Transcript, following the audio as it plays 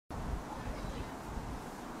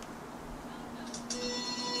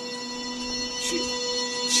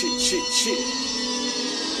Shit.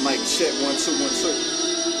 Mic check, 1 2 1 2.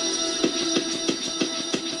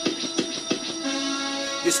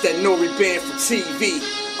 This that Nore band from TV.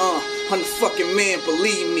 I'm the fucking man,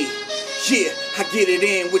 believe me. Yeah, I get it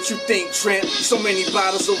in. What you think, tramp? So many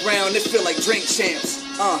bottles around, it feel like drink champs.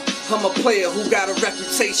 I'm a player who got a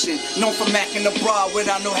reputation, known for macking abroad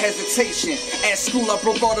without no hesitation. At school I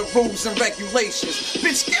broke all the rules and regulations.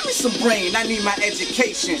 Bitch, give me some brain, I need my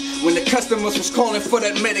education. When the customers was calling for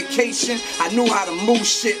that medication, I knew how to move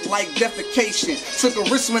shit like defecation. Took a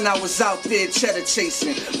risk when I was out there cheddar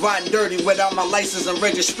chasing, riding dirty without my license and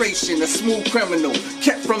registration. A smooth criminal,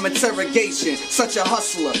 kept from interrogation. Such a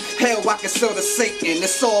hustler, hell I can sell to Satan.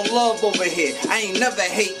 It's all love over here, I ain't never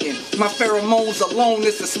hating. My pheromones alone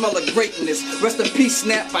is the smell of greatness. Rest in peace,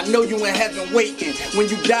 Snap, I know you in heaven waiting. When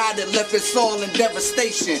you died, it left us all in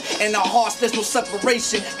devastation. In our hearts, there's no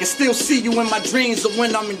separation. Can still see you in my dreams or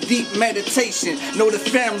when I'm in deep meditation. Know the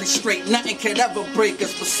family straight, nothing can ever break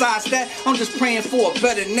us. Besides that, I'm just praying for a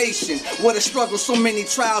better nation. What a struggle, so many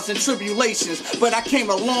trials and tribulations. But I came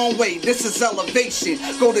a long way, this is elevation.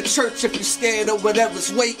 Go to church if you're scared of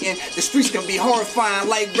whatever's waiting. The streets can be horrifying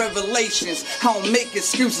like revelations. I don't make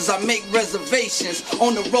excuses, I make reservations.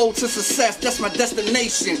 On the road to success, that's my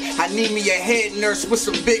destination. I need me a head nurse with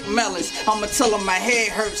some big melons. I'ma tell her my head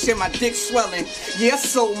hurts and my dick swelling. Yeah, I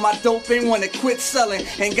sold my dope, ain't wanna quit selling.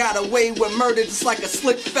 And got away with murder just like a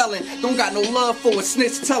slick felon. Don't got no love for a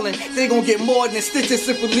snitch telling. They gon' get more than stitches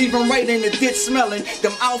if we leave them right in the ditch smelling.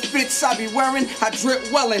 Them outfits I be wearing, I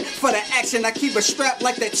drip welling. For the action, I keep a strap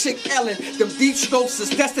like that chick Ellen. Them deep strokes is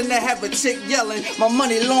destined to have a chick yelling. My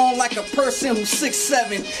money long like a person who's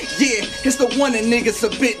 6'7". Yeah, it's the one that niggas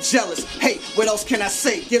a bit jealous. Hey, what else can I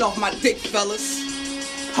say? Get off my dick, fellas.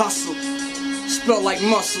 Hustle, spell like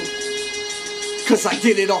muscle, cause I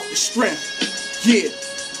get it off the strength. Yeah,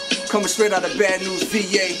 coming straight out of Bad News,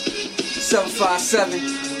 VA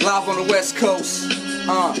 757, live on the West Coast.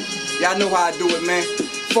 Y'all know how I do it, man.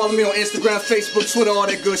 Follow me on Instagram, Facebook, Twitter, all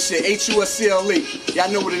that good shit. Huscle.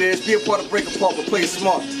 Y'all know what it is. Be a part of Break Apart, but play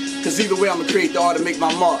smart. Cause either way, I'ma create the art and make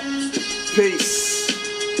my mark. Peace.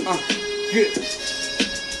 Good.